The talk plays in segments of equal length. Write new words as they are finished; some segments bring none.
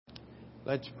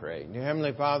Let's pray. Dear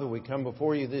Heavenly Father, we come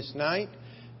before you this night.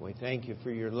 We thank you for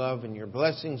your love and your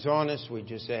blessings on us. We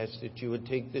just ask that you would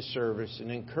take this service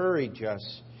and encourage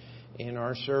us in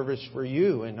our service for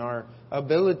you and our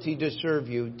ability to serve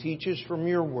you. Teach us from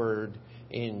your word.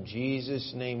 In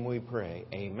Jesus' name we pray.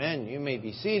 Amen. You may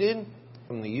be seated.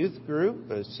 From the youth group,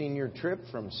 a senior trip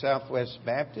from Southwest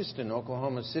Baptist in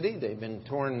Oklahoma City. They've been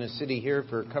touring the city here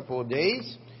for a couple of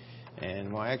days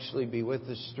and will actually be with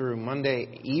us through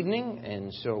Monday evening.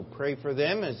 And so pray for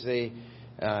them as they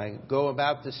go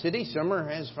about the city. Summer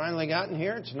has finally gotten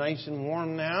here. It's nice and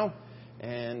warm now.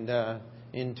 And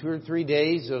in 2 or 3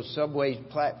 days, those subway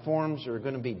platforms are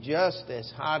going to be just as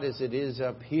hot as it is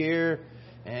up here.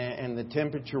 And the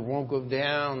temperature won't go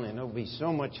down, and it'll be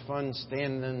so much fun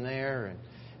standing there.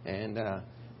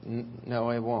 No,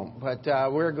 it won't. But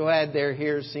we're glad they're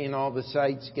here, seeing all the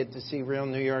sights, get to see real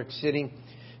New York City.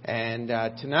 And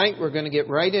tonight we're going to get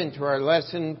right into our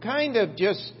lesson, kind of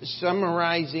just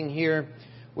summarizing here.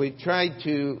 We've tried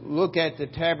to look at the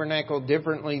tabernacle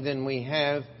differently than we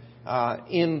have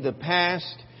in the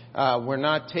past. We're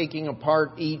not taking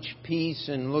apart each piece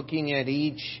and looking at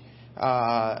each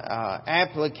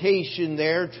application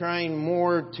there, trying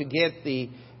more to get the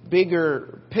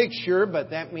bigger picture,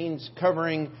 but that means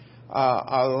covering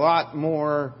a lot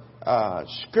more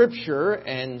scripture.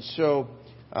 And so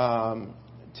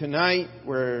tonight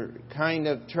we're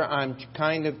I'm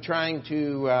kind of trying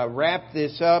to wrap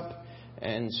this up,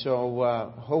 and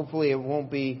so hopefully it won't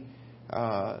be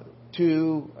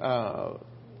too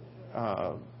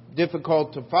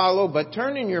difficult to follow. But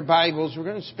turn in your Bibles. We're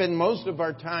going to spend most of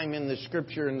our time in the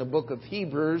Scripture in the book of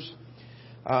Hebrews.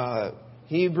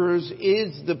 Hebrews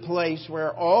is the place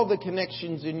where all the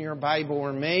connections in your Bible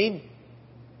are made.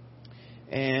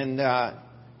 And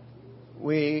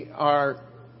we are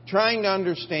trying to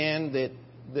understand that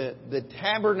the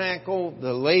tabernacle,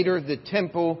 later the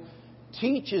temple,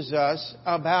 teaches us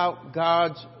about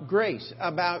God's grace,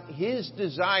 about His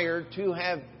desire to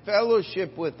have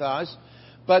fellowship with us.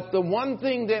 But the one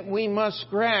thing that we must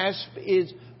grasp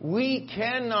is we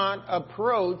cannot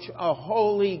approach a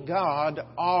holy God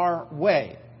our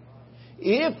way.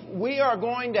 If we are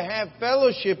going to have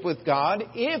fellowship with God,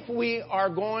 if we are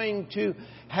going to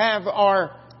have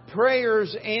our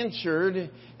prayers answered,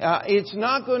 it's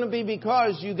not going to be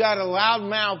because you got a loud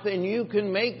mouth and you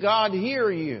can make God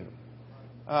hear you.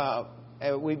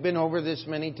 We've been over this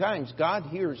many times. God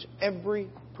hears every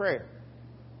prayer.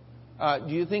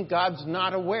 Do you think God's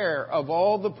not aware of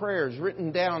all the prayers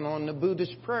written down on the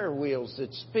Buddhist prayer wheels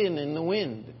that spin in the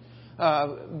wind?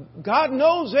 God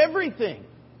knows everything.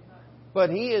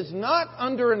 But He is not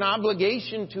under an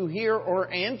obligation to hear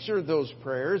or answer those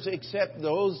prayers except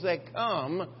those that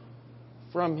come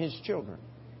from His children.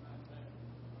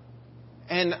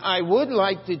 And I would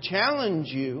like to challenge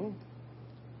you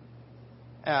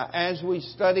as we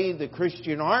study the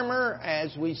Christian armor,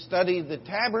 as we study the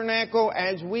tabernacle,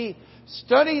 as we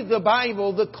study the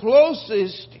Bible, the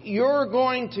closest you're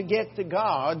going to get to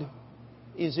God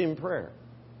is in prayer.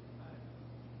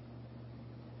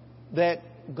 That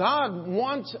God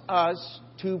wants us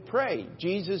to pray.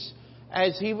 Jesus,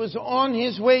 as He was on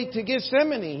His way to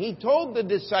Gethsemane, He told the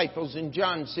disciples in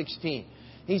John 16,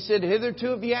 He said, "Hitherto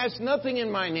have ye asked nothing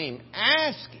in my name.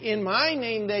 Ask in my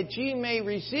name that ye may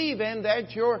receive, and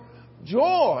that your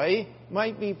joy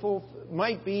might be full."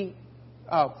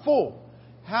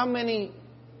 How many,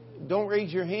 don't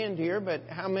raise your hand here, but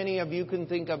how many of you can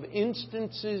think of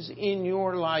instances in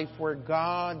your life where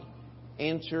God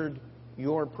answered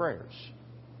your prayers?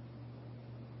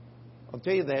 I'll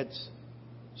tell you, that's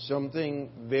something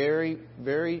very,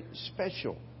 very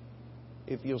special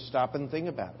if you'll stop and think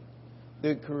about it.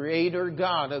 The Creator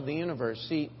God of the universe.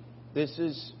 See, this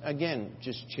is, again,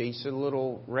 just chase a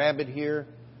little rabbit here.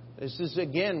 This is,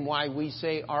 again, why we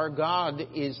say our God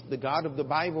is, the God of the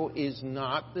Bible is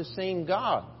not the same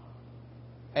God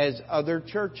as other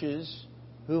churches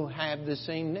who have the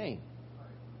same name.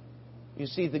 You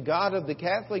see, the God of the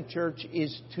Catholic Church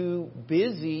is too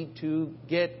busy to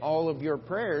get all of your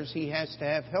prayers. He has to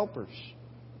have helpers.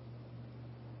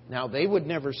 Now, they would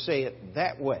never say it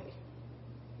that way,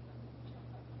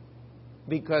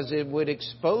 because it would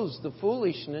expose the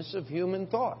foolishness of human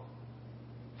thought.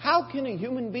 How can a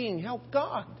human being help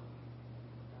God?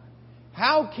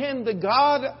 How can the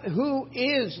God who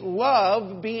is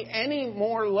love be any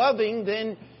more loving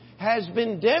than has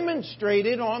been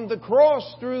demonstrated on the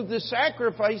cross through the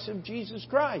sacrifice of Jesus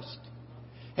Christ?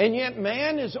 And yet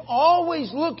man is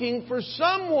always looking for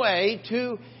some way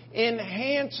to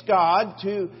enhance God,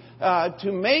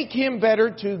 to make Him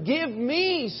better, to give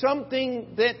me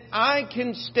something that I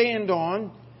can stand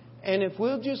on. And if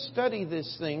we'll just study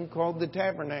this thing called the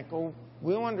tabernacle,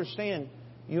 we'll understand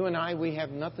you and I, we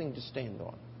have nothing to stand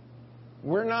on.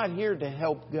 We're not here to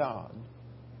help God.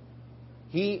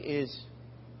 He is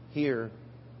here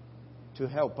to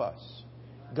help us.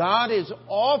 God is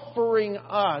offering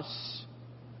us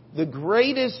the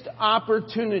greatest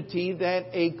opportunity that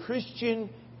a Christian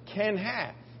can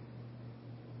have.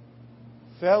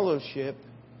 Fellowship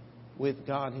with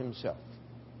God Himself.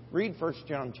 Read 1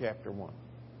 John chapter 1.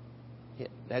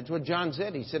 That's what John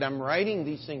said. He said, I'm writing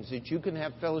these things that you can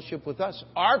have fellowship with us.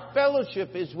 Our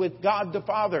fellowship is with God the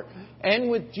Father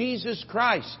and with Jesus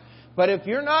Christ. But if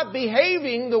you're not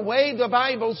behaving the way the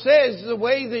Bible says, the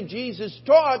way that Jesus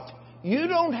taught, you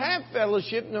don't have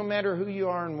fellowship no matter who you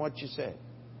are and what you say.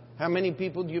 How many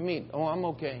people do you meet? Oh, I'm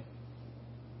okay.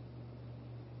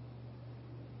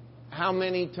 How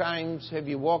many times have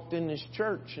you walked in this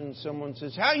church and someone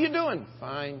says, how you doing?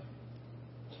 Fine.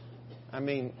 I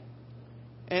mean,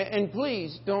 and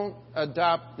please don't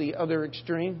adopt the other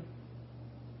extreme.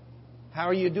 How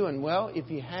are you doing? Well, if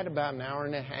you had about an hour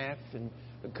and a half and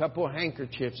a couple of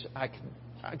handkerchiefs, I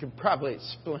could probably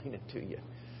explain it to you.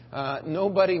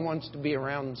 Nobody wants to be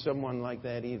around someone like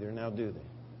that either, now do they?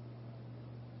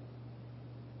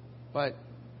 But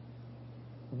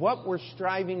what we're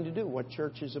striving to do, what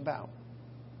church is about,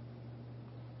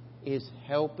 is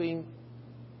helping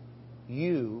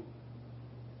you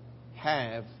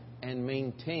have and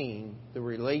maintain the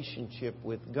relationship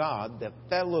with God, the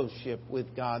fellowship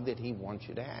with God that He wants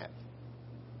you to have.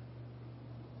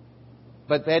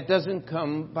 But that doesn't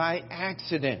come by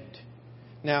accident.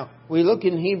 Now, we look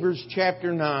in Hebrews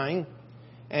chapter 9,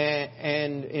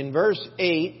 and in verse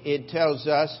 8 it tells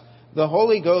us, the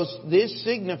Holy Ghost, this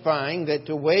signifying that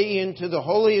the way into the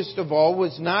holiest of all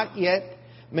was not yet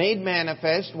made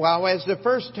manifest, while as the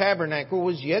first tabernacle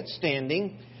was yet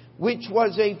standing, which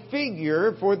was a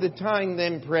figure for the time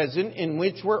then present, in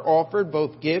which were offered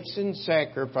both gifts and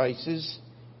sacrifices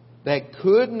that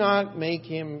could not make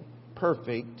Him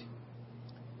perfect.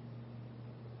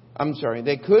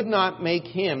 They could not make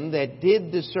Him that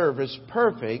did the service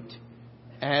perfect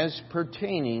as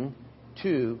pertaining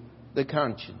to the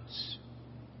conscience.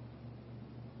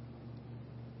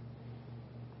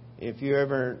 If you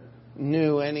ever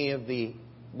knew any of the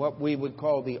what we would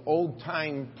call the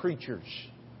old-time preachers,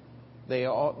 many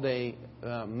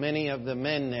of the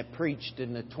men that preached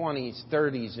in the 20s,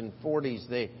 30s, and 40s,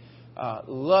 they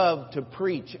loved to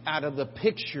preach out of the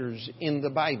pictures in the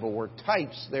Bible, or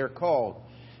types they're called.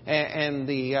 And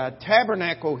the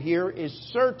tabernacle here is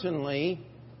certainly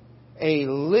a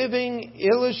living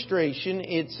illustration.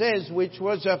 It says, which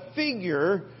was a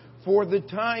figure for the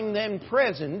time then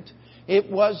present. It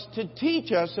was to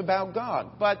teach us about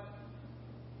God. But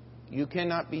you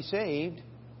cannot be saved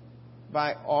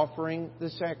by offering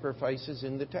the sacrifices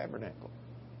in the tabernacle.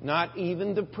 Not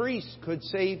even the priest could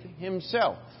save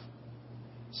himself.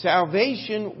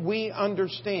 Salvation, we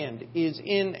understand, is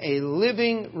in a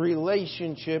living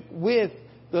relationship with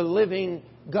the living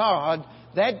God.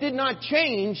 That did not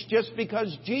change just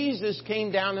because Jesus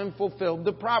came down and fulfilled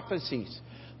the prophecies.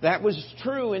 That was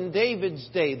true in David's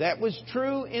day. That was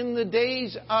true in the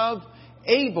days of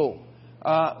Abel,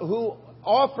 who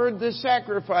offered the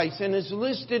sacrifice and is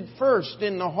listed first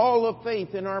in the Hall of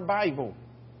Faith in our Bible.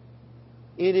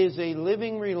 It is a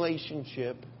living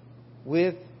relationship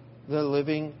with the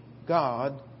living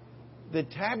God. The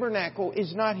tabernacle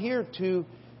is not here to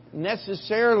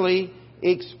necessarily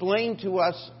explain to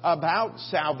us about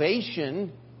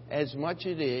salvation as much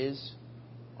as it is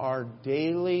our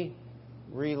daily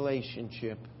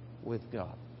relationship with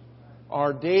God.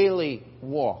 Our daily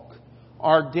walk.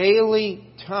 Our daily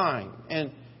time.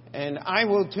 And I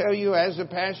will tell you as a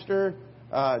pastor,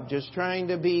 just trying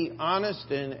to be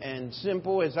honest and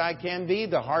simple as I can be,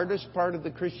 the hardest part of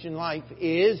the Christian life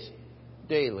is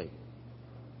daily.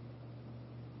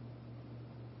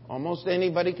 Almost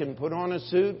anybody can put on a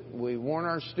suit. We warn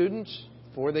our students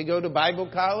before they go to Bible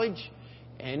college,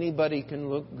 anybody can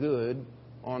look good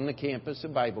on the campus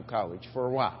of Bible college for a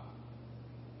while.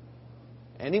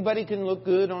 Anybody can look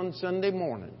good on Sunday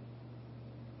morning.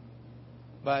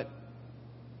 But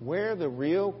where the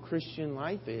real Christian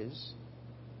life is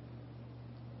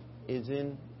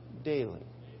in daily.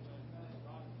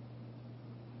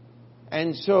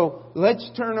 And so let's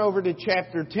turn over to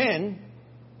chapter 10.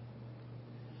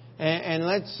 And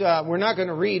we're not going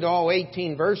to read all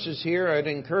 18 verses here. I'd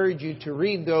encourage you to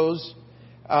read those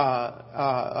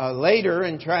later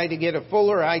and try to get a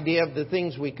fuller idea of the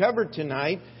things we covered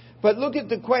tonight. But look at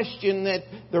the question that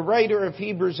the writer of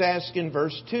Hebrews asked in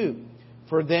verse 2.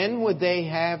 For then would they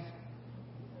have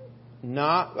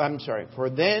For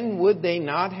then would they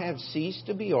not have ceased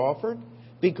to be offered,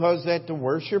 because that the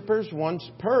worshippers once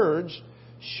purged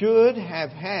should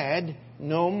have had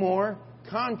no more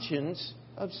conscience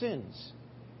of sins.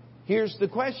 Here's the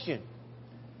question.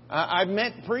 I've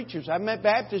met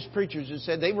Baptist preachers who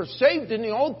said they were saved in the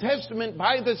Old Testament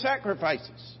by the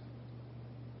sacrifices.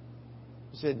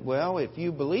 I said, well, if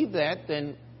you believe that,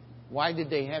 then why did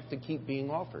they have to keep being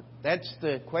offered? That's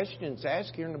the question it's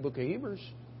asked here in the book of Hebrews.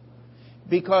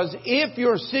 Because if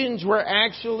your sins were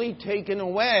actually taken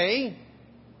away,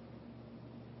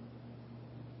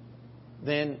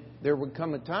 then there would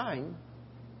come a time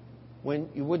when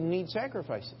you wouldn't need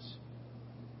sacrifices.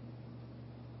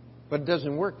 But it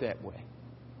doesn't work that way.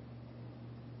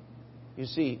 You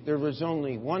see, there was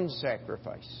only one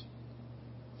sacrifice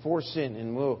for sin,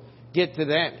 and we'll get to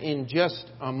that in just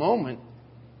a moment.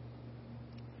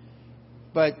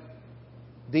 But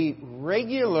the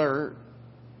regular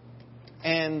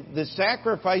and the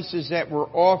sacrifices that were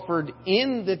offered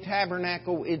in the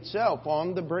tabernacle itself,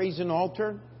 on the brazen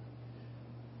altar,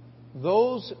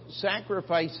 those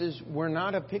sacrifices were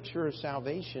not a picture of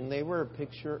salvation. They were a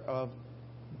picture of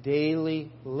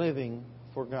daily living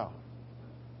for God.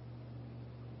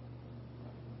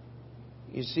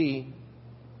 You see,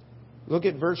 look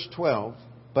at verse 12.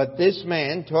 But this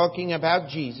man, talking about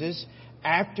Jesus,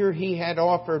 after he had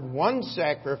offered one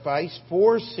sacrifice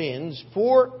for sins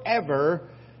forever,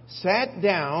 sat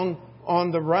down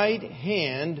on the right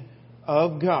hand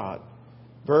of God.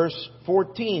 Verse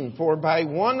 14, for by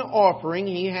one offering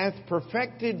he hath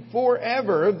perfected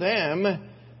forever them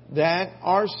that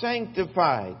are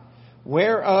sanctified,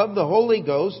 whereof the Holy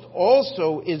Ghost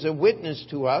also is a witness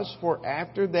to us, for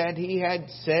after that he had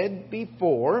said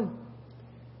before,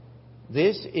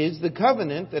 this is the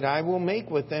covenant that I will make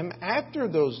with them after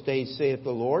those days, saith the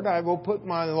Lord. I will put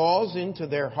my laws into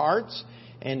their hearts,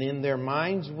 and in their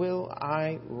minds will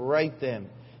I write them.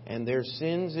 And their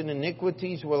sins and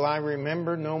iniquities will I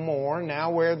remember no more.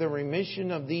 Now where the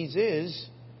remission of these is,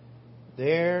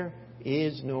 there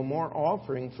is no more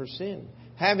offering for sin.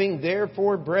 Having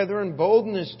therefore, brethren,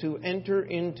 boldness to enter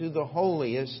into the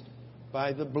holiest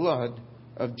by the blood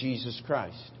of Jesus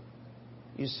Christ.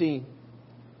 You see,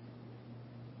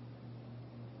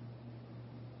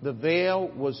 the veil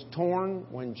was torn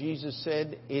when Jesus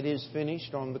said, it is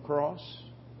finished on the cross.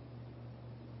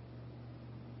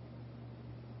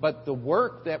 But the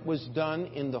work that was done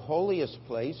in the holiest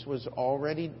place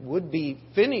would be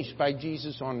finished by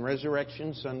Jesus on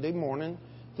Resurrection Sunday morning.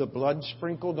 The blood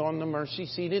sprinkled on the mercy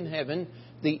seat in heaven.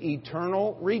 The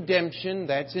eternal redemption,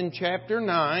 that's in chapter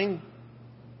 9.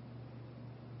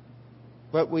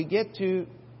 But we get to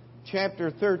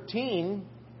chapter 13,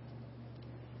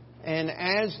 and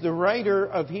as the writer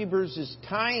of Hebrews is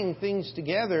tying things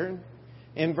together,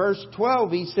 in verse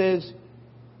 12 he says,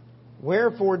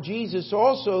 wherefore Jesus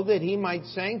also, that he might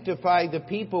sanctify the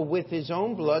people with his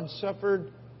own blood,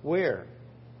 suffered where?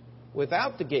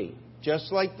 Without the gate.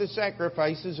 Just like the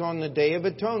sacrifices on the Day of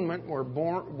Atonement were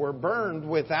burned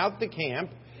without the camp.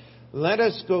 Let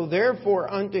us go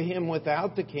therefore unto him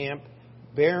without the camp,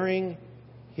 bearing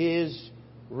his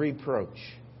reproach.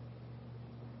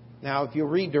 Now, if you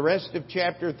read the rest of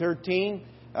chapter 13,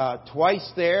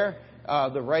 twice there,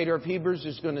 the writer of Hebrews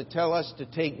is going to tell us to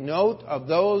take note of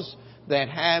those that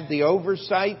have the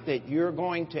oversight, that you're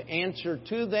going to answer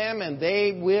to them and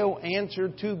they will answer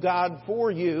to God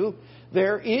for you.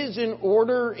 There is an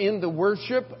order in the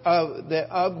worship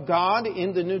of God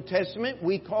in the New Testament.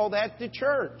 We call that the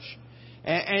church.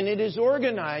 And it is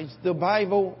organized the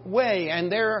Bible way.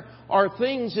 And there are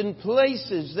things and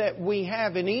places that we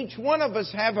have, and each one of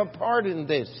us have a part in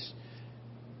this.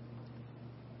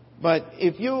 But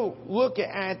if you look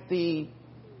at the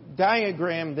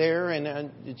diagram there,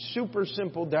 and it's super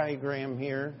simple diagram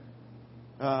here.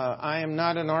 I am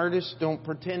not an artist, don't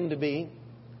pretend to be.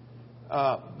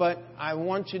 But I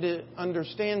want you to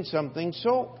understand something.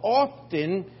 So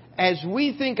often, as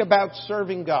we think about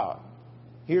serving God,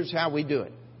 here's how we do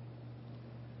it.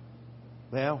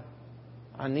 Well,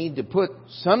 I need to put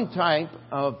some type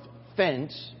of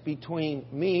fence between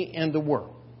me and the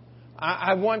world.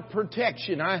 I want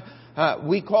protection.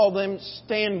 We call them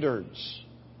standards.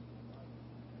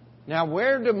 Now,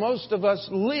 where do most of us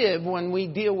live when we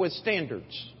deal with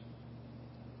standards?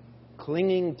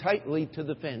 Clinging tightly to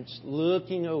the fence,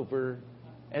 looking over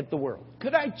at the world.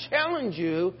 Could I challenge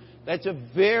you, that's a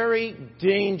very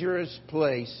dangerous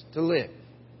place to live.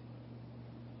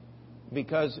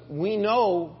 Because we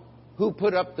know who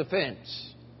put up the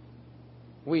fence.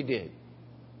 We did.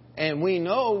 And we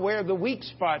know where the weak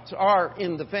spots are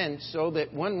in the fence, so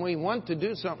that when we want to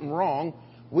do something wrong,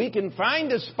 We can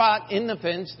find a spot in the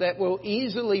fence that will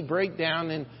easily break down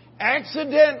and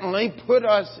accidentally put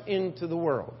us into the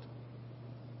world.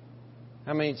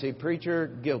 How many say, preacher,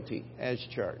 guilty as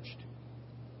charged?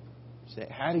 Say,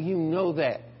 how do you know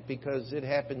that? Because it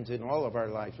happens in all of our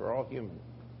lives. We're all human.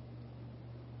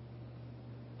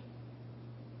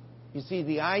 You see,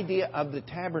 the idea of the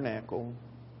tabernacle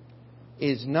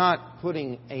is not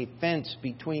putting a fence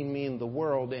between me and the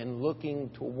world and looking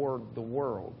toward the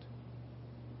world.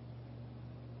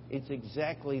 It's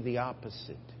exactly the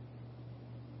opposite.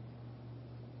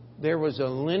 There was a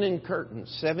linen curtain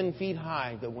 7 feet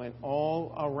high that went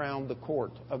all around the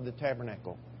court of the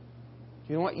tabernacle.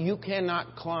 You know what? You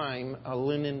cannot climb a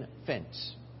linen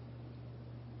fence.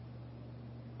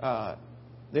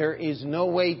 There is no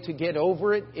way to get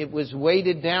over it. It was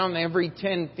weighted down every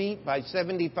 10 feet by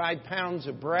 75 pounds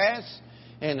of brass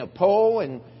and a pole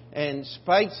and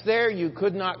spikes there. You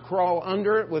could not crawl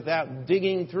under it without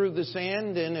digging through the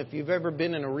sand. And if you've ever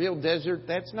been in a real desert,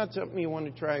 that's not something you want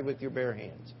to try with your bare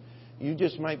hands. You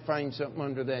just might find something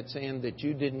under that sand that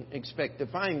you didn't expect to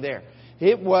find there.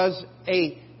 It was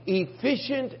a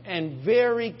efficient and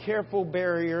very careful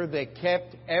barrier that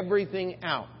kept everything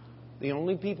out. The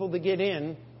only people to get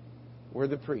in were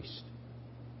the priests.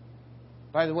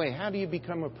 By the way, how do you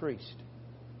become a priest?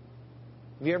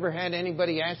 Have you ever had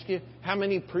anybody ask you, how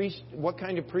many priests, what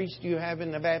kind of priest do you have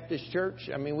in the Baptist church?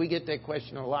 I mean, we get that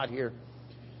question a lot here.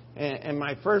 And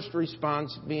my first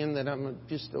response, being that I'm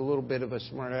just a little bit of a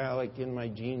smart aleck in my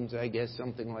genes, I guess,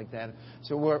 something like that.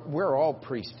 So we're all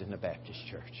priests in the Baptist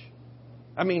church.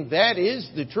 I mean, that is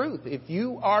the truth. If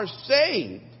you are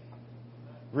saved,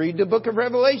 read the book of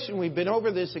Revelation. We've been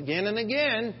over this again and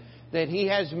again, that He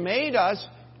has made us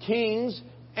kings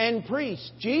and priests.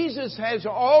 Jesus has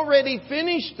already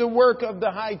finished the work of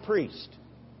the high priest.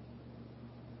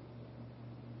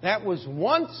 That was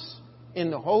once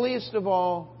in the holiest of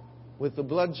all, with the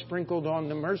blood sprinkled on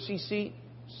the mercy seat,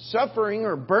 suffering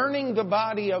or burning the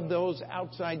body of those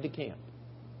outside the camp.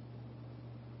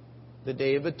 The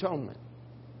Day of Atonement.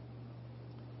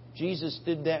 Jesus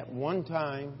did that one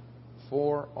time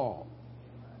for all.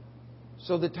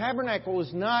 So the tabernacle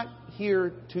is not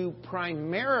here to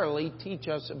primarily teach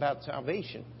us about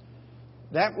salvation.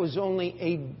 That was only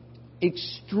a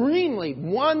extremely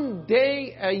one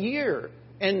day a year,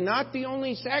 and not the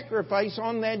only sacrifice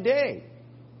on that day.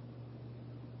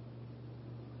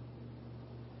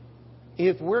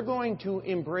 If we're going to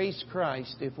embrace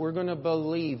Christ, if we're going to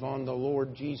believe on the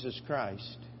Lord Jesus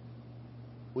Christ,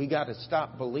 we got to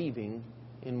stop believing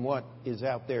in what is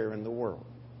out there in the world.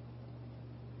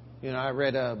 You know, I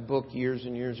read a book years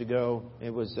and years ago. It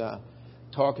was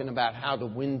talking about how to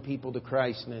win people to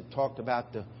Christ, and it talked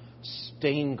about the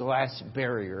stained glass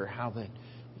barrier, how the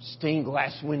stained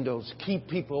glass windows keep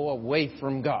people away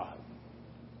from God.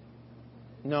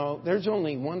 No, there's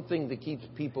only one thing that keeps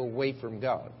people away from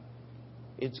God.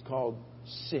 It's called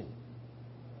sin.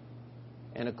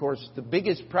 And of course, the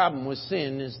biggest problem with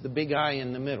sin is the big I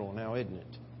in the middle now, isn't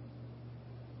it?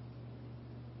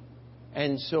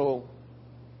 And so,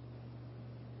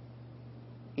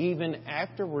 even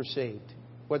after we're saved,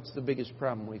 what's the biggest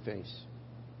problem we face?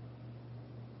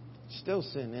 Still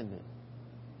sin, isn't it?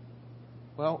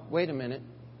 Well, wait a minute.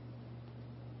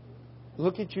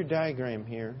 Look at your diagram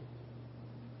here.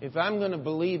 If I'm going to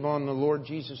believe on the Lord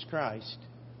Jesus Christ,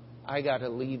 I got to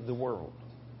leave the world.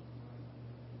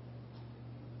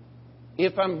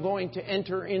 If I'm going to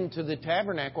enter into the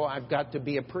tabernacle, I've got to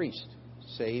be a priest,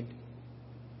 saved.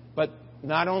 But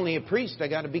not only a priest, I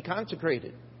got to be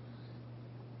consecrated.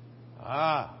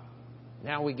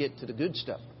 Now we get to the good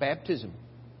stuff. Baptism.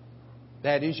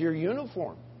 That is your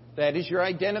uniform. That is your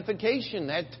identification.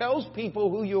 That tells people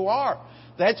who you are.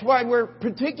 That's why we're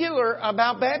particular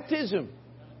about baptism.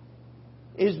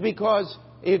 Is because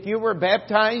if you were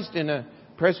baptized in a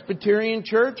Presbyterian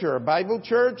church or a Bible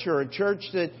church or a church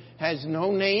that has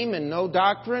no name and no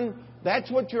doctrine, that's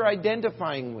what you're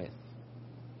identifying with.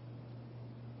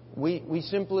 We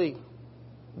simply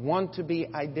want to be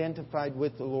identified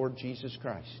with the Lord Jesus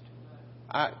Christ.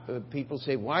 People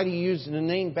say, why do you use the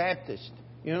name Baptist?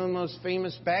 You know who the most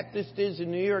famous Baptist is in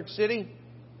New York City?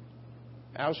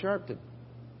 Al Sharpton.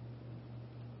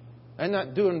 I'm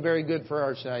not doing very good for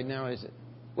our side now, is it?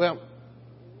 Well,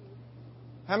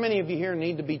 how many of you here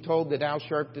need to be told that Al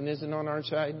Sharpton isn't on our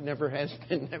side? Never has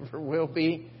been, never will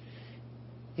be.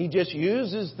 He just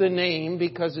uses the name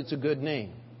because it's a good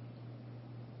name.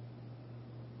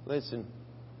 Listen,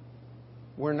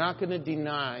 we're not going to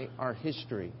deny our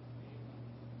history.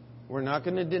 We're not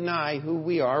going to deny who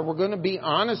we are. We're going to be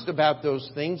honest about those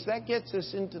things. That gets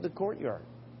us into the courtyard.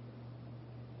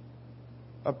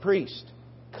 A priest.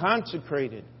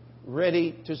 consecrated,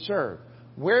 ready to serve.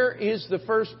 Where is the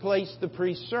first place the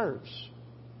priest serves?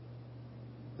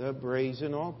 The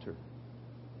brazen altar.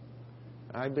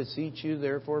 I beseech you,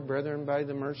 therefore, brethren, by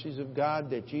the mercies of God,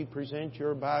 that ye present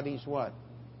your bodies what?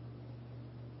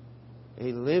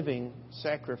 A living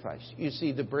sacrifice. You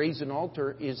see, the brazen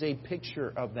altar is a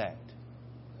picture of that.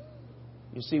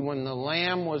 You see, when the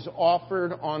lamb was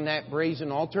offered on that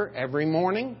brazen altar every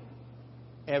morning,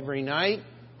 every night.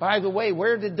 By the way,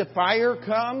 where did the fire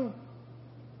come?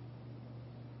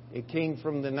 It came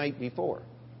from the night before.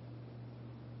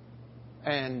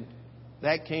 And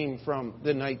that came from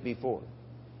the night before.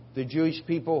 The Jewish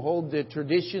people hold the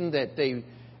tradition that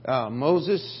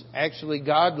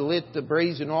God lit the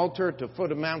brazen altar at the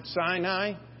foot of Mount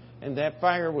Sinai, and that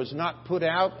fire was not put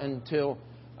out until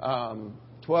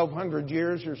 1,200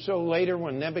 years or so later,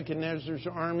 when Nebuchadnezzar's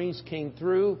armies came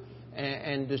through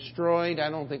and destroyed, I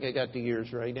don't think I got the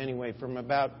years right anyway, from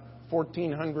about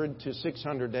 1400 to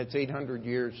 600, that's 800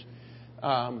 years.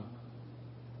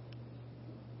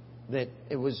 That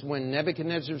it was when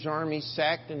Nebuchadnezzar's army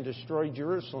sacked and destroyed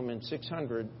Jerusalem in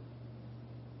 600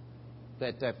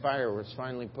 that fire was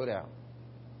finally put out.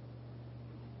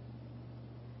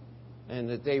 And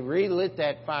that they relit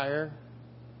that fire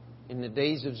in the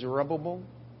days of Zerubbabel,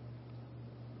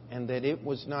 and that it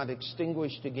was not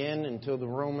extinguished again until the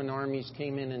Roman armies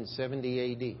came in 70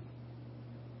 A.D.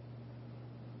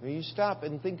 Now you stop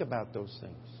and think about those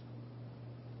things.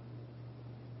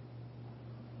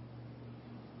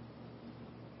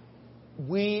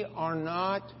 We are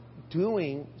not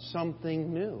doing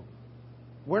something new.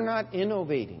 We're not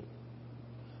innovating.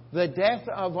 The death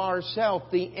of ourself,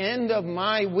 the end of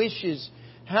my wishes.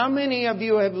 How many of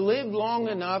you have lived long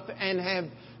enough and have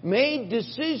made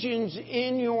decisions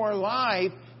in your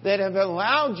life that have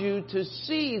allowed you to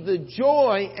see the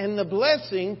joy and the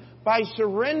blessing by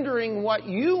surrendering what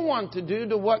you want to do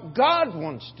to what God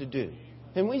wants to do?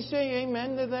 Can we say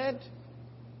amen to that?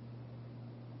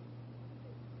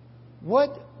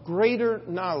 What greater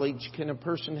knowledge can a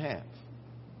person have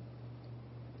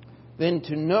than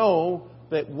to know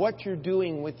that what you're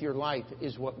doing with your life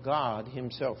is what God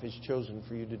Himself has chosen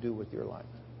for you to do with your life?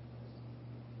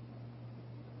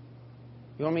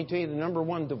 You want me to tell you the number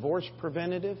one divorce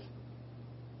preventative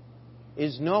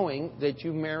is knowing that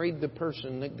you married the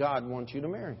person that God wants you to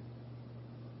marry.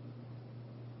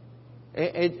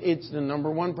 It's the number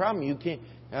one problem. You can't.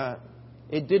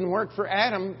 It didn't work for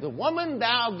Adam. The woman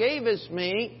thou gavest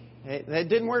me. That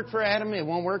didn't work for Adam. It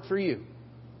won't work for you.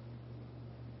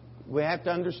 We have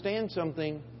to understand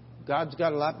something. God's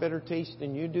got a lot better taste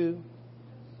than you do.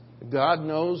 God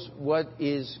knows what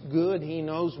is good. He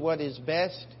knows what is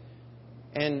best.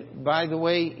 And by the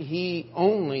way, He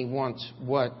only wants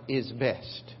what is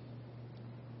best.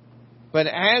 But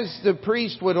as the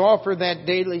priest would offer that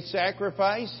daily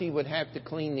sacrifice, he would have to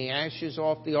clean the ashes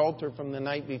off the altar from the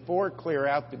night before, clear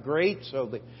out the grate so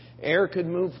the air could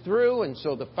move through and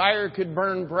so the fire could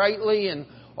burn brightly and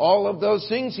all of those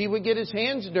things. He would get his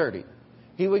hands dirty.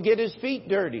 He would get his feet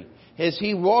dirty. As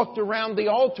he walked around the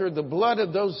altar, the blood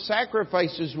of those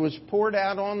sacrifices was poured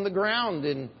out on the ground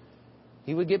and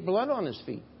he would get blood on his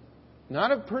feet.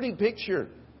 Not a pretty picture.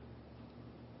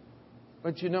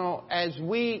 But you know, as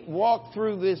we walk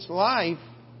through this life,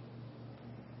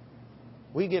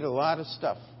 we get a lot of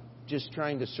stuff just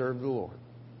trying to serve the Lord.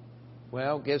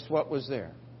 Well, guess what was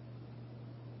there?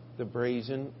 The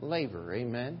brazen laver.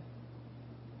 Amen?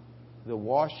 The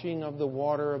washing of the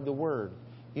water of the Word.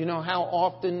 You know how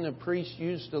often the priest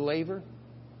used the laver?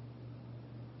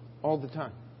 All the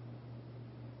time.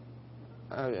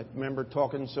 I remember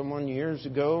talking to someone years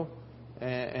ago,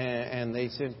 and they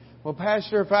said, well,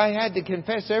 Pastor, if I had to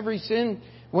confess every sin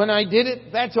when I did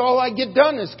it, that's all I get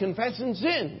done is confessing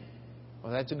sin.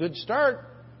 Well, that's a good start.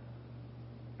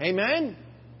 Amen?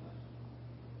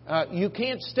 You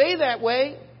can't stay that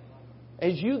way.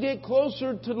 As you get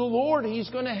closer to the Lord, He's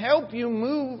going to help you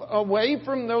move away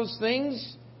from those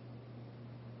things.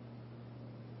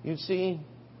 You see,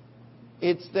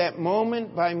 it's that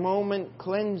moment by moment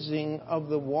cleansing of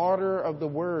the water of the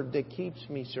Word that keeps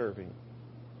me serving.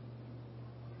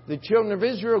 The children of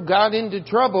Israel got into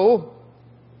trouble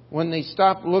when they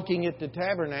stopped looking at the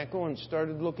tabernacle and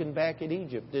started looking back at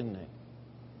Egypt, didn't they?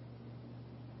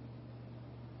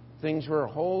 Things were a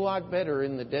whole lot better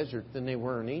in the desert than they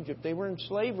were in Egypt. They were in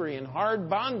slavery and hard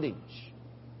bondage.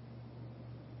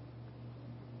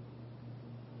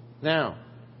 Now,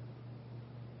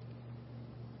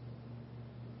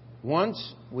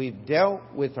 once we've dealt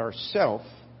with ourself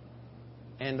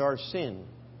and our sin,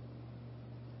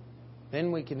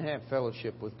 then we can have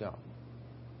fellowship with God.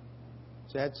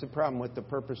 So that's the problem with the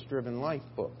Purpose-Driven Life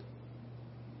book.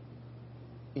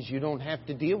 is you don't have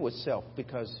to deal with self,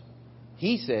 because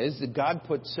He says that God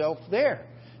put self there.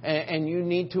 And you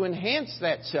need to enhance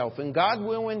that self. And God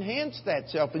will enhance that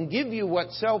self and give you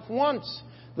what self wants.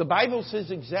 The Bible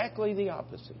says exactly the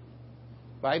opposite.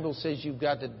 The Bible says you've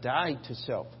got to die to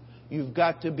self. You've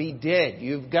got to be dead.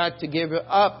 You've got to give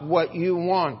up what you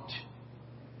want.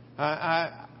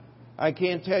 I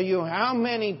can't tell you how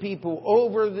many people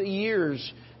over the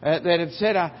years that have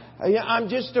said, I'm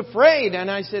just afraid. And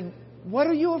I said, what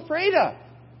are you afraid of?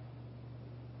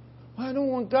 Well, I don't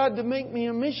want God to make me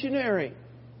a missionary.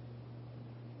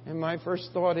 And my first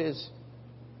thought is,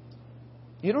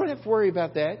 you don't have to worry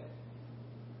about that.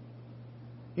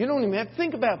 You don't even have to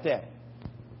think about that.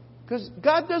 Because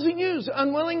God doesn't use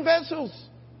unwilling vessels.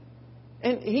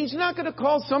 And He's not going to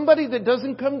call somebody that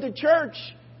doesn't come to church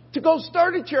to go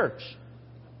start a church.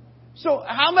 So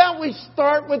how about we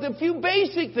start with a few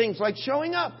basic things like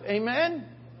showing up? Amen?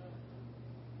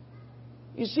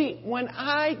 You see, when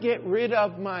I get rid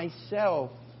of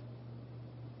myself,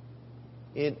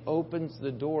 it opens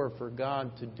the door for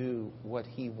God to do what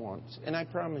He wants. And I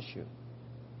promise you,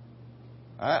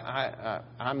 I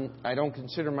don't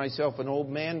consider myself an old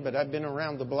man, but I've been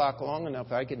around the block long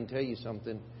enough. I can tell you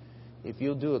something. If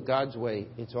you'll do it God's way,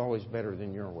 it's always better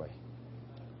than your way.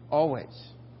 Always.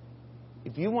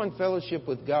 If you want fellowship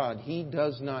with God, He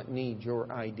does not need your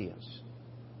ideas.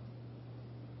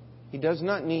 He does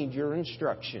not need your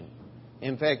instruction.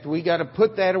 In fact, we got to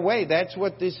put that away. That's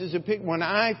what this is a picture. When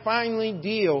I finally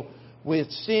deal with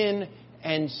sin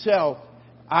and self,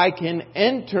 I can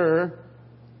enter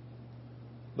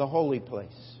the holy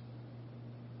place.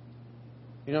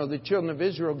 You know, the children of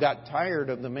Israel got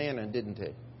tired of the manna, didn't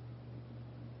they?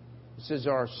 It says,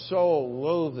 our soul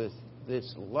loatheth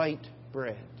this light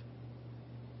bread.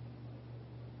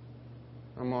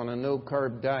 I'm on a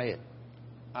no-carb diet.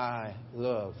 I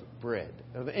love bread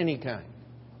of any kind.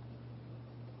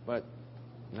 But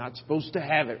not supposed to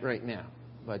have it right now.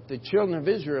 But the children of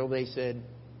Israel, they said,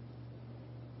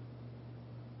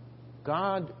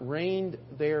 God rained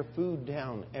their food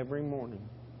down every morning.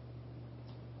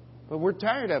 But we're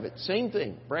tired of it. Same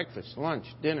thing. Breakfast, lunch,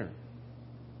 dinner.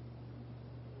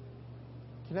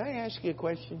 Can I ask you a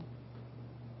question?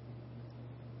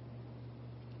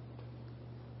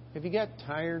 Have you got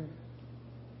tired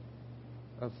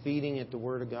of feeding at the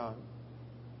Word of God?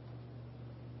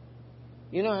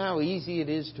 You know how easy it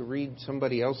is to read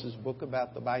somebody else's book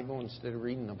about the Bible instead of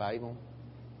reading the Bible?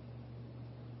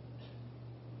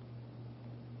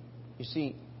 You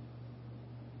see,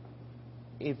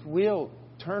 if we'll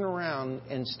turn around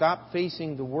and stop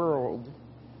facing the world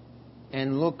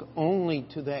and look only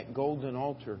to that golden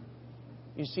altar,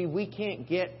 you see, we can't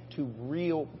get to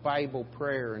real Bible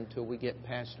prayer until we get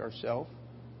past ourselves,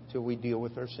 till we deal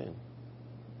with our sin.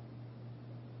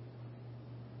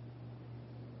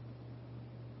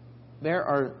 There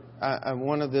are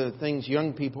one of the things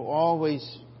young people always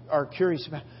are curious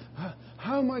about.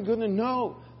 How am I going to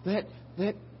know that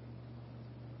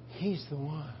He's the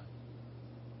one?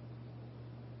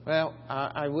 Well,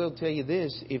 I will tell you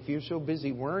this. If you're so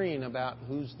busy worrying about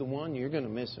who's the one, you're going to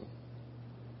miss Him.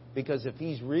 Because if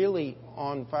He's really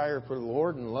on fire for the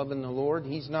Lord and loving the Lord,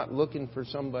 He's not looking for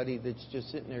somebody that's just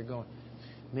sitting there going,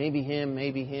 maybe him,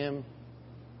 maybe him.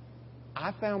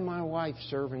 I found my wife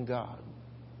serving God.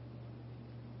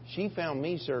 She found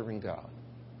me serving God.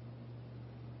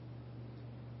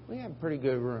 We have a pretty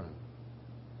good run.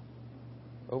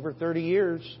 Over 30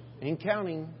 years and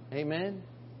counting. Amen.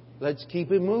 Let's keep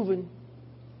it moving.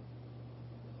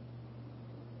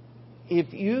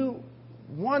 If you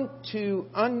want to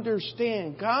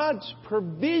understand God's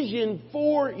provision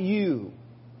for you,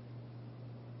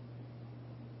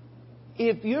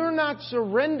 if you're not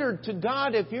surrendered to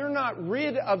God, if you're not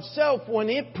rid of self, when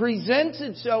it presents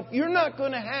itself, you're not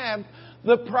going to have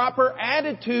the proper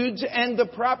attitudes and the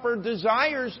proper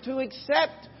desires to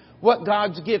accept what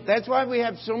God's gift. That's why we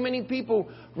have so many people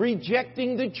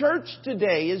rejecting the church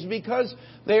today, is because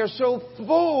they are so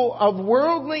full of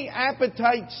worldly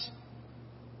appetites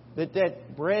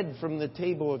that bread from the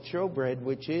table of showbread,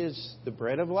 which is the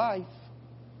bread of life,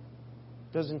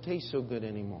 doesn't taste so good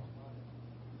anymore.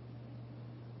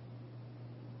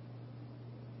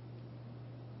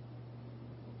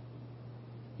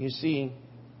 You see,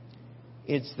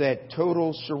 it's that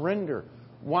total surrender.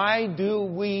 Why do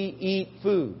we eat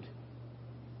food?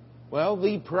 Well,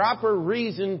 the proper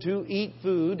reason to eat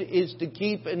food is to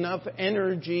keep enough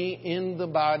energy in the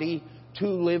body to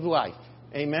live life.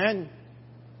 Amen?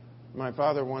 My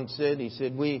father once said, he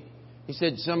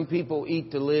said, some people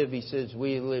eat to live. He says,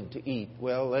 we live to eat.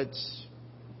 Well,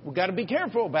 we've got to be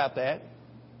careful about that.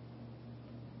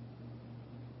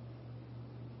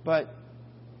 But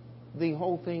the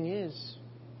whole thing is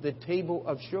the table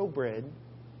of showbread.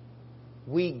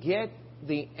 We get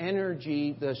the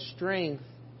energy, the strength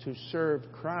to serve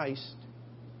Christ,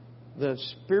 the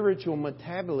spiritual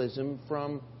metabolism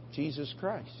from Jesus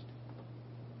Christ.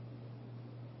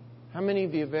 How many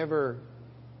of you have ever...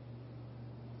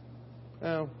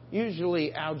 Well,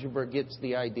 usually algebra gets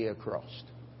the idea across.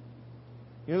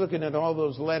 You're looking at all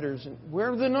those letters, and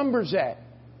where are the numbers at?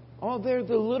 Oh, they're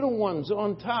the little ones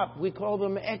on top. We call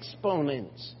them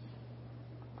exponents.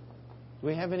 Do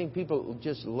we have any people who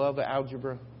just love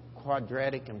algebra,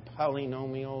 quadratic and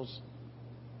polynomials?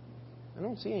 I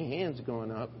don't see any hands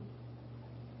going up.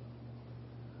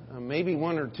 Maybe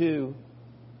one or two.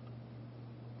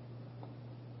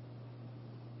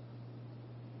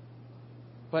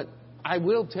 But I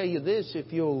will tell you this,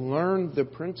 if you'll learn the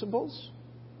principles,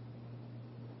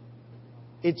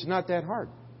 it's not that hard.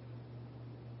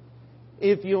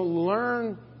 If you'll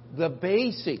learn the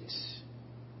basics,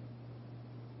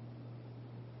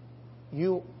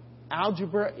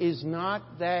 algebra is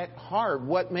not that hard.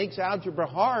 What makes algebra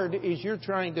hard is you're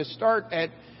trying to start at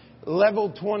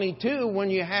level 22 when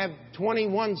you have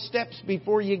 21 steps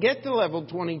before you get to level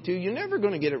 22. You're never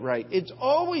going to get it right. It's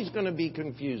always going to be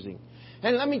confusing.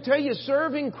 And let me tell you,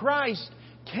 serving Christ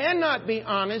cannot be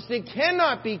honest. It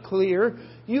cannot be clear.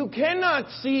 You cannot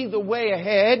see the way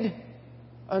ahead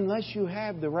unless you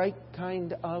have the right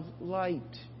kind of light.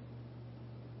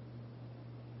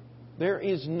 There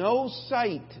is no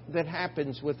sight that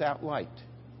happens without light.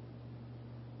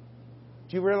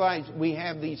 Do you realize we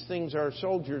have these things our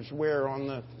soldiers wear on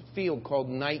the field called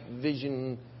night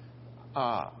vision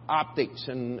optics,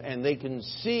 and they can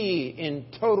see in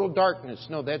total darkness?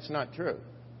 No, that's not true.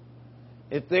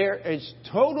 If there is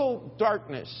total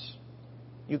darkness,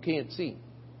 you can't see.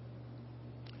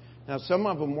 Now, some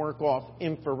of them work off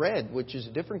infrared, which is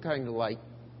a different kind of light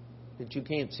that you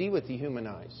can't see with the human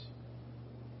eyes.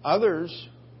 Others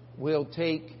will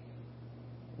take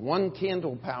one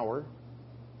candle power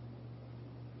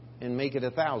and make it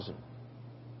 1,000.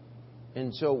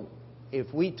 And so,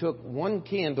 if we took one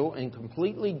candle and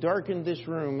completely darkened this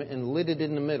room and lit it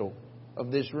in the middle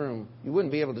of this room, you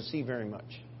wouldn't be able to see very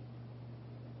much.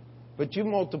 But you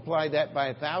multiply that by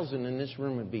 1,000 and this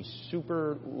room would be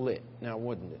super lit. Now,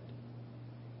 wouldn't it?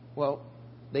 Well,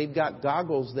 they've got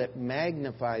goggles that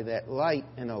magnify that light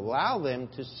and allow them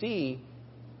to see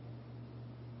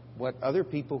what other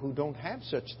people who don't have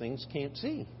such things can't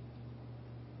see.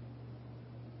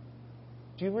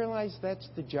 Do you realize that's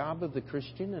the job of the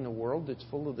Christian in a world that's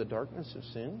full of the darkness of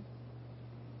sin?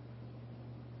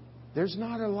 There's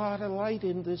not a lot of light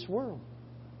in this world.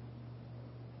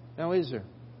 Now, is there?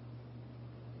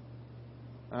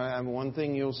 One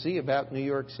thing you'll see about New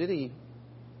York City,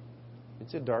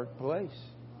 it's a dark place.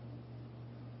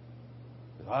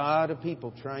 A lot of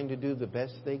people trying to do the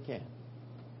best they can.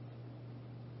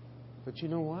 But you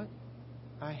know what?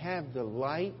 I have the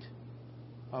light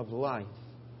of life.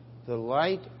 The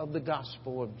light of the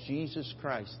gospel of Jesus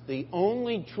Christ. The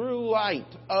only true light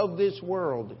of this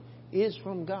world is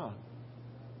from God.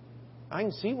 I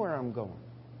can see where I'm going.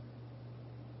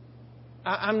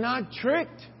 I'm not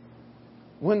tricked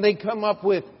when they come up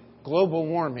with global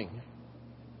warming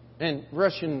and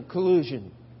Russian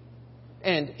collusion.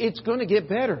 And it's going to get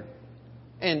better.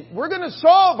 And we're going to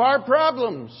solve our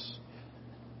problems.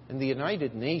 And the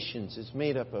United Nations is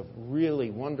made up of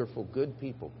really wonderful, good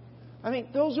people. I mean,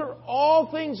 those are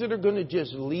all things that are going to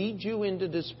just lead you into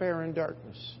despair and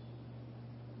darkness.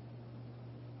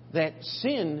 That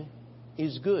sin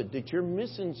is good, that you're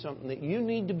missing something, that you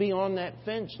need to be on that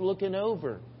fence looking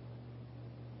over,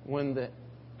 when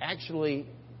actually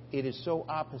it is so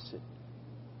opposite.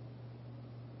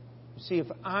 You see, if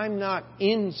I'm not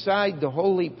inside the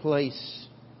holy place,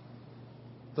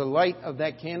 the light of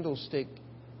that candlestick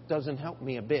doesn't help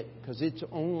me a bit, because it's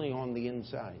only on the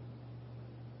inside.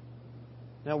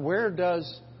 Now, where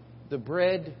does the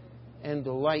bread and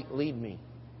the light lead me?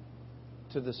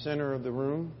 To the center of the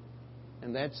room,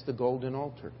 and that's the golden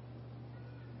altar.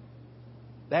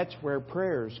 That's where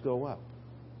prayers go up.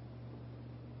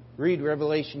 Read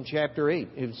Revelation chapter 8.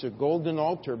 It's a golden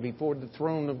altar before the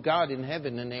throne of God in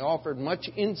heaven, and they offered much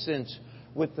incense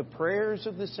with the prayers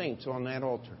of the saints on that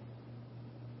altar.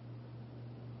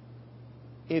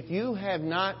 If you have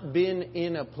not been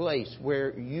in a place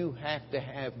where you have to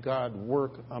have God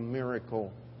work a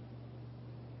miracle,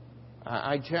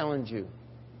 I challenge you,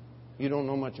 you don't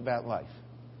know much about life.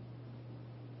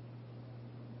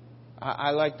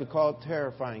 I like to call it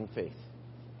terrifying faith.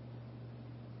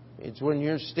 It's when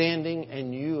you're standing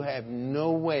and you have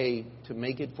no way to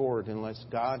make it forward unless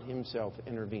God Himself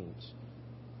intervenes.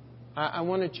 I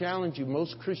want to challenge you,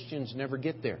 most Christians never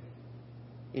get there.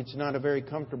 It's not a very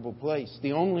comfortable place.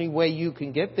 The only way you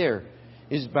can get there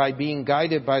is by being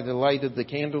guided by the light of the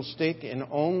candlestick and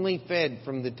only fed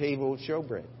from the table of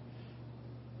showbread.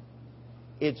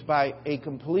 It's by a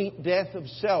complete death of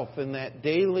self and that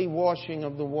daily washing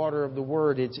of the water of the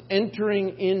Word. It's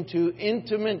entering into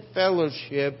intimate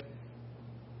fellowship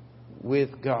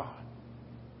with God.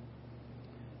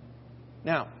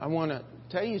 Now, I want to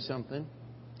tell you something.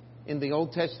 In the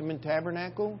Old Testament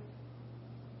tabernacle,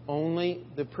 only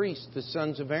the priests, the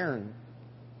sons of Aaron,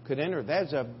 could enter.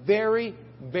 That's a very,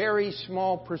 very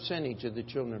small percentage of the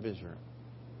children of Israel.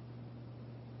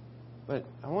 But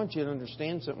I want you to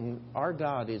understand something. Our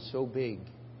God is so big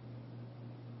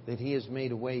that He has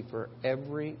made a way for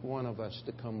every one of us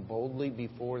to come boldly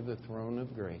before the throne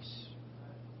of grace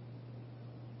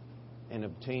and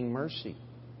obtain mercy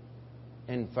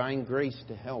and find grace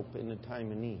to help in the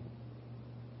time of need.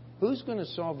 Who's going to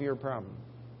solve your problem?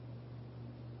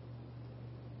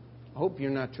 I hope you're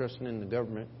not trusting in the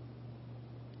government.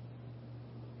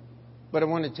 But I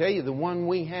want to tell you, the one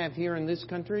we have here in this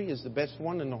country is the best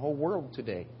one in the whole world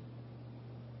today.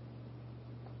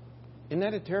 Isn't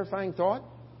that a terrifying thought?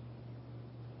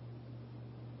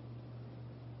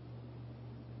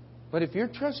 But if you're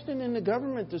trusting in the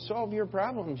government to solve your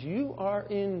problems, you are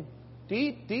in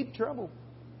deep, deep trouble.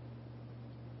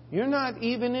 You're not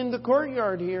even in the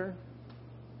courtyard here.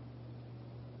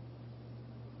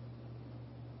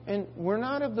 And we're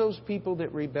not of those people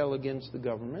that rebel against the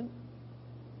government.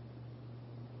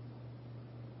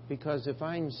 Because if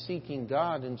I'm seeking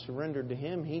God and surrendered to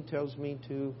Him, He tells me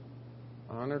to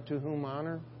honor to whom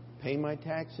honor, pay my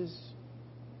taxes.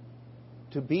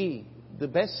 To be the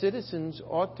best citizens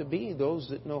ought to be those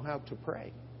that know how to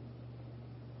pray.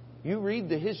 You read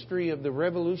the history of the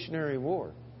Revolutionary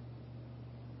War.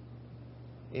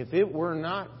 If it were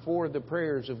not for the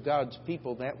prayers of God's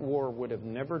people, that war would have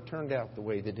never turned out the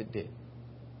way that it did.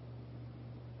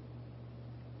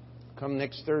 Come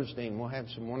next Thursday and we'll have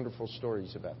some wonderful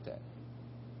stories about that.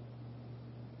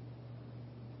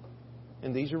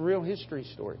 And these are real history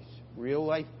stories, real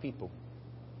life people.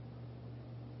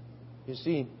 You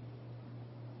see,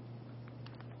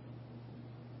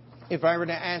 if I were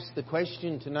to ask the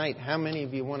question tonight, how many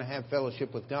of you want to have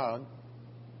fellowship with God?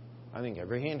 I think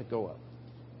every hand would go up.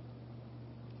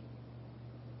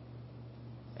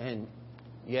 And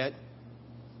yet,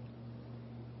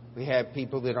 we have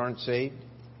people that aren't saved,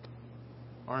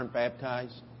 aren't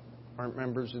baptized, aren't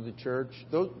members of the church.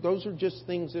 Those are just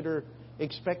things that are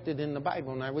expected in the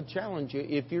Bible. And I would challenge you,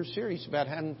 if you're serious about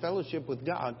having fellowship with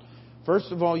God,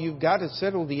 first of all, you've got to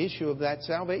settle the issue of that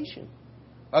salvation.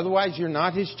 Otherwise, you're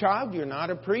not His child, you're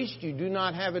not a priest, you do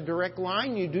not have a direct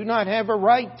line, you do not have a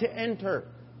right to enter.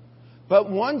 But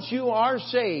once you are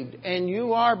saved and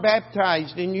you are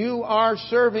baptized and you are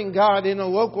serving God in a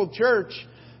local church,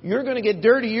 you're going to get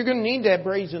dirty. You're going to need that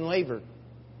brazen laver.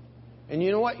 And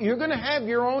you know what? You're going to have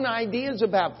your own ideas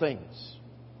about things.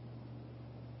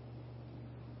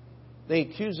 They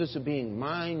accuse us of being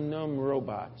mind-numb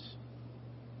robots.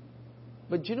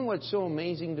 But you know what's so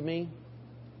amazing to me?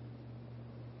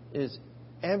 Is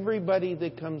everybody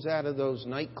that comes out of those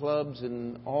nightclubs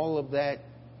and all of that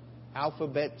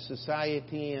alphabet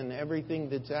society and everything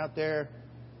that's out there.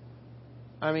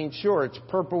 I mean, sure, it's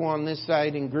purple on this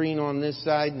side and green on this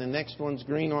side, and the next one's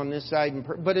green on this side,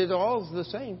 but it all's the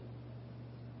same.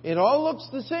 It all looks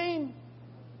the same.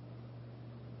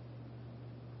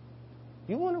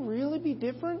 You want to really be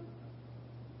different?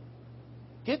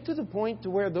 Get to the point to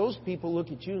where those people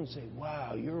look at you and say,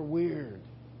 "Wow, you're weird."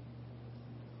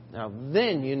 Now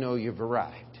then you know you've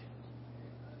arrived.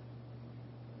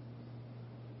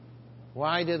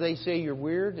 Why do they say you're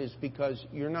weird? It's because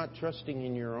you're not trusting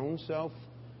in your own self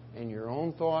and your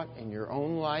own thought and your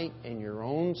own light and your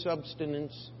own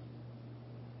substance.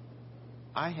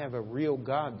 I have a real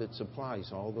God that supplies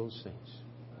all those things.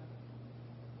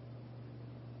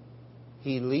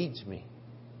 He leads me.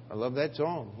 I love that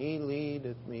song. He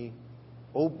leadeth me.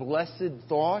 Oh, blessed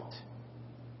thought.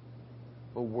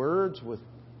 Oh, words with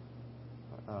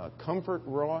comfort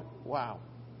wrought. Wow.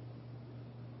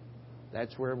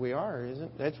 That's where we are, isn't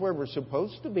it? That's where we're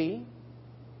supposed to be.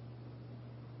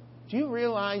 Do you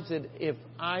realize that if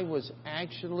I was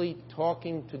actually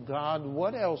talking to God,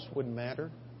 what else would matter?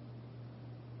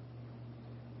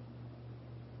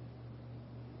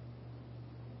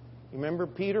 You remember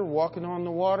Peter walking on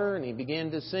the water and he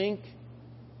began to sink?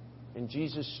 And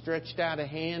Jesus stretched out a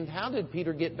hand. How did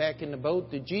Peter get back in the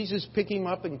boat? Did Jesus pick him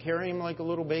up and carry him like a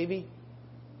little baby?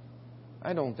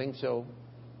 I don't think so.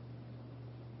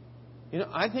 You know,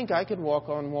 I think I could walk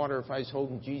on water if I was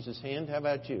holding Jesus' hand. How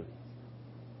about you?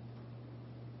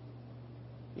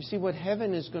 You see, what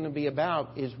heaven is going to be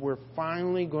about is we're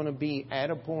finally going to be at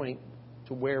a point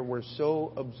to where we're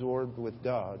so absorbed with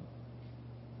God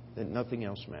that nothing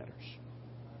else matters.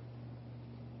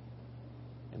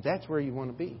 And that's where you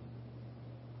want to be.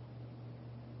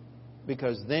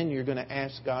 Because then you're going to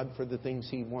ask God for the things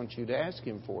He wants you to ask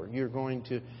Him for. You're going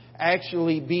to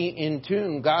actually be in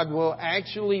tune. God will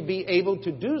actually be able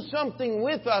to do something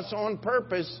with us on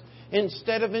purpose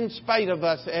instead of in spite of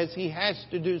us, as He has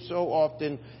to do so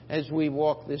often as we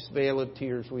walk this vale of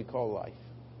tears we call life.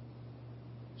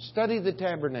 Study the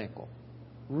Tabernacle.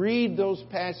 Read those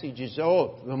passages.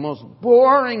 Oh, the most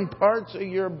boring parts of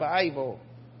your Bible.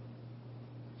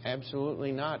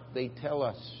 Absolutely not. They tell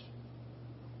us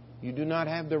you do not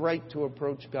have the right to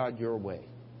approach God your way.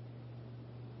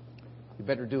 You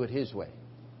better do it His way.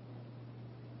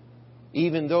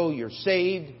 Even though you're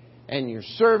saved and you're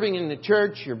serving in the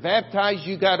church, you're baptized,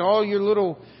 you got all your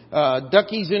little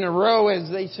duckies in a row, as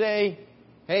they say.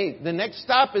 Hey, the next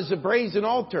stop is a brazen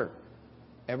altar.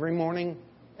 Every morning,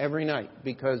 every night.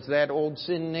 Because that old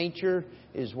sin nature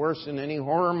is worse than any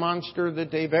horror monster that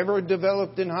they've ever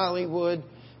developed in Hollywood.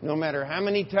 No matter how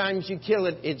many times you kill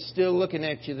it, it's still looking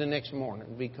at you the next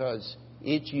morning because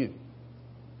it's you.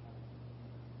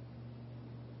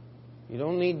 You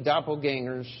don't need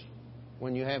doppelgangers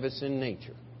when you have a sin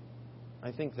nature.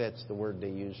 I think that's the word they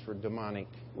use for demonic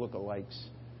lookalikes.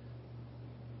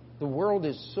 The world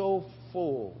is so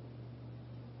full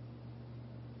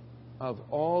of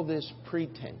all this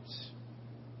pretense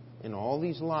and all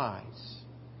these lies,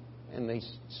 and they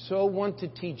so want to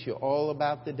teach you all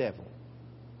about the devil.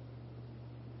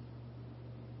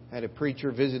 I had a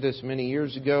preacher visit us many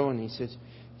years ago, and he says,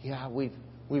 "Yeah, we've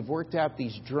worked out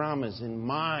these dramas in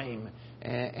mime,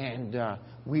 and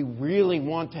we really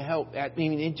want to help." I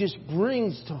mean, it just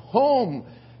brings to home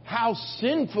how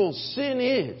sinful sin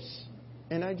is.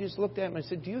 And I just looked at him. I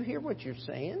said, "Do you hear what you're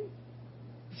saying?"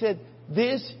 He said,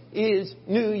 "This is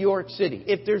New York City.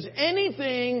 If there's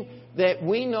anything that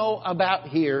we know about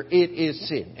here, it is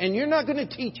sin. And you're not going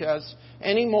to teach us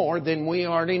any more than we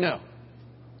already know."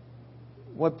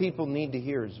 What people need to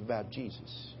hear is about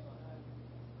Jesus.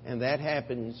 And that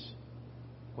happens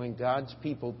when God's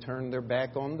people turn their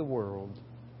back on the world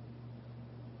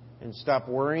and stop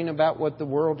worrying about what the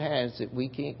world has that we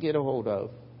can't get a hold of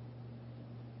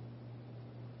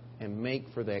and make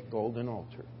for that golden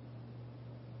altar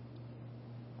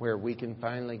where we can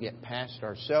finally get past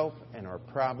ourselves and our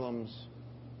problems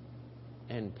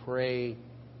and pray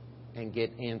and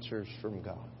get answers from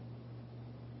God.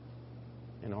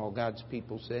 And all God's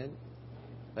people said,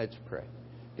 let's pray.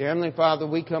 Dear Heavenly Father,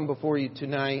 we come before you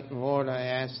tonight, and Lord, I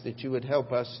ask that you would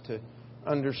help us to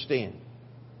understand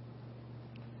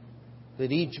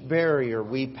that each barrier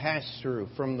we pass through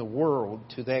from the world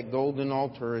to that golden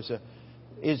altar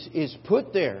is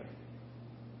put there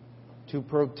to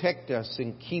protect us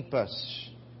and keep us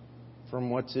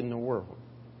from what's in the world.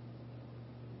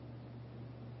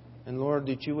 And Lord,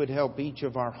 that you would help each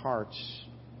of our hearts.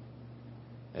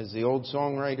 As the old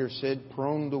songwriter said,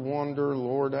 "Prone to wander,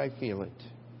 Lord, I feel it."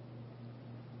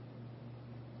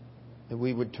 That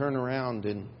we would turn around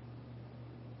and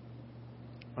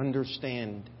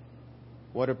understand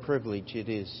what a privilege it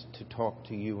is to talk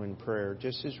to you in prayer,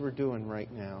 just as we're doing right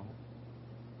now.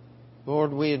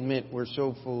 Lord, we admit we're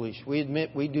so foolish. We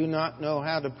admit we do not know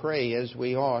how to pray as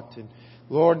we ought. And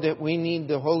Lord, that we need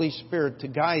the Holy Spirit to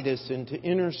guide us and to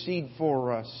intercede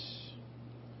for us.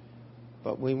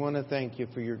 But we want to thank you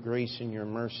for your grace and your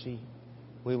mercy.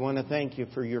 We want to thank you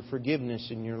for your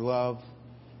forgiveness and your love.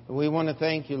 And we want to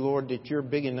thank you, Lord, that you're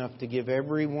big enough to give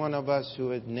every one of us who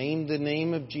have named the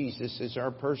name of Jesus as our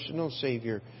personal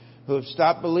Savior, who have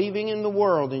stopped believing in the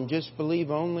world and just believe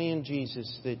only in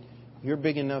Jesus, that you're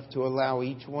big enough to allow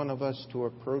each one of us to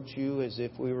approach you as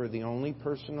if we were the only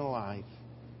person alive.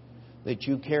 That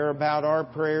you care about our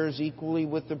prayers equally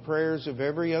with the prayers of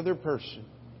every other person.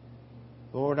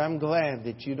 Lord, I'm glad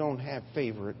that you don't have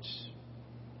favorites.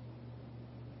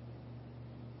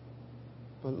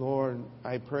 But Lord,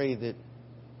 I pray that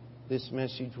this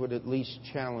message would at least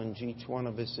challenge each one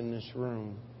of us in this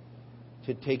room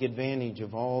to take advantage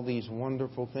of all these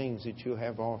wonderful things that you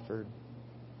have offered,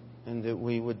 and that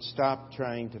we would stop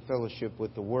trying to fellowship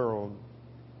with the world,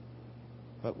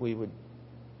 but we would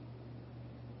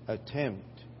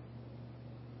attempt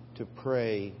to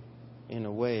pray in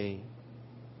a way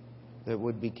that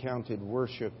would be counted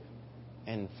worship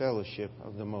and fellowship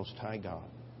of the Most High God.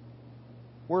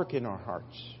 Work in our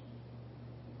hearts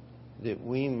that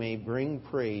we may bring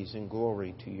praise and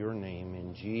glory to your name.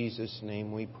 In Jesus'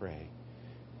 name we pray.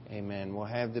 Amen. We'll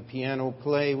have the piano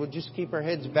play. We'll just keep our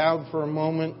heads bowed for a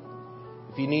moment.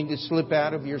 If you need to slip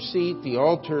out of your seat, the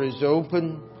altar is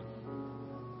open.